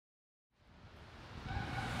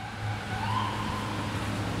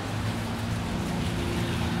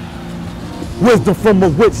Wisdom from a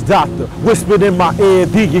witch doctor, whispered in my ear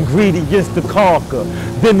the ingredients to conquer.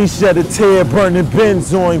 Then he shed a tear, burning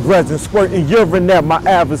benzoin resin, squirting urine at my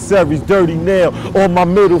adversary's dirty nail on my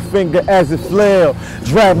middle finger as it flailed.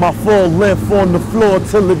 Drag my full length on the floor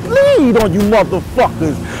till it bleed on you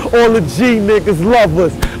motherfuckers. All the G niggas love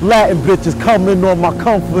us, Latin bitches coming on my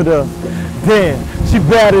comforter. Damn, she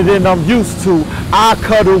better than I'm used to. I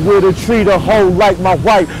cuddle with her, treat her hoe like my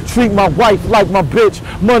wife, treat my wife like my bitch.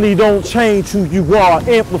 Money don't change who you are,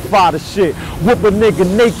 amplify the shit. Whip a nigga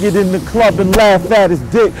naked in the club and laugh at his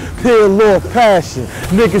dick, peel off passion.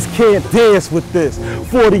 Niggas can't dance with this.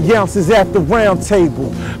 40 ounces at the round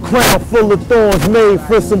table, crown full of thorns made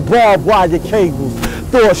for some barbed wire cables.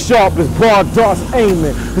 Thought sharp as broad darts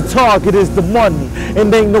aiming. The target is the money,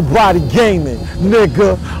 and ain't nobody gaming.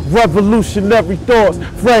 Nigga, revolutionary thoughts.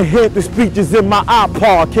 Fred Hampton speeches in my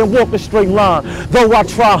iPod. Can't walk a straight line. Though I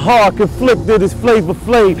try hard, conflicted as Flavor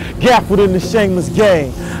Flav, gaffled in the shameless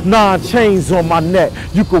game. 9 chains on my neck,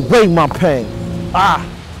 you could weigh my pain. Ah.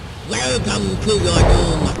 Welcome to your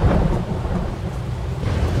doom.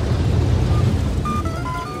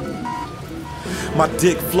 My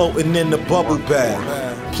dick floating in the bubble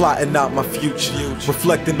bath, plotting out my future,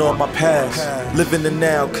 reflecting on my past, living the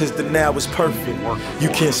now cause the now is perfect, you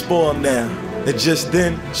can't spoil now. And just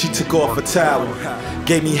then, she took off a towel,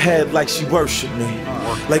 gave me head like she worshipped me,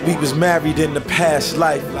 like we was married in the past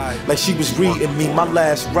life, like she was reading me my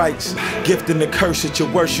last rites, gifting the curse at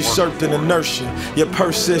your worst, usurped in inertia, your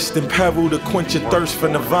persist in peril to quench your thirst for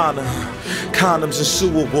nirvana, condoms and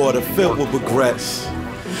sewer water filled with regrets.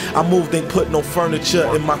 I moved, ain't put no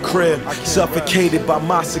furniture in my crib. Suffocated by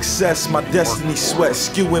my success, my destiny sweat,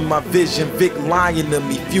 skewing my vision. Vic lying to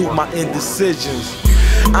me, fueled my indecisions.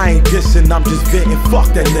 I ain't dissing, I'm just venting, fuck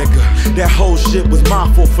that nigga. That whole shit was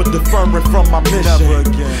my fault for deferring from my mission.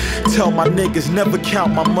 Tell my niggas never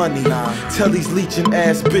count my money. Tell these leeching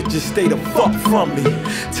ass bitches stay the fuck from me.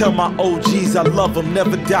 Tell my OGs I love them,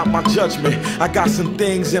 never doubt my judgment. I got some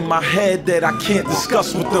things in my head that I can't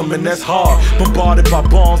discuss with them, and that's hard. Bombarded by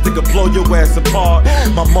bombs that could blow your ass apart.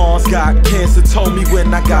 My mom's got cancer, told me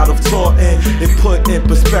when I got off taught, and it put in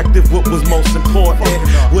perspective what was most important.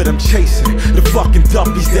 What I'm chasing, the fucking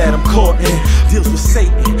duppies that I'm caught in. Deals with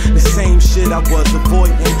Satan, the same shit I was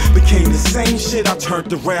avoiding became the same shit I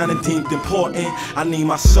turned around and deemed important. I need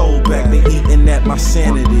my soul back, they eating at my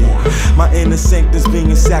sanity. My inner sanctum's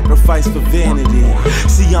being sacrificed for vanity.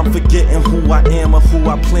 See, I'm forgetting who I am or who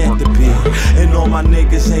I plan to be. And all my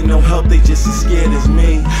niggas ain't no help, they just as scared as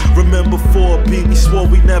me. Remember 4B, we swore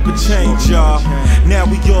we never change, y'all. Now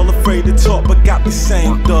we all afraid to talk, but got the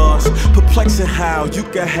same thoughts. Perplexing how you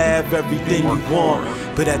can have everything you want,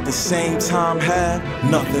 but at the same time have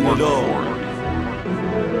nothing at all.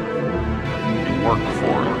 Work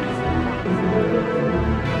for it.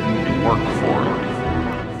 Work for it.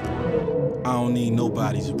 I don't need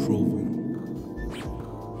nobody's approval.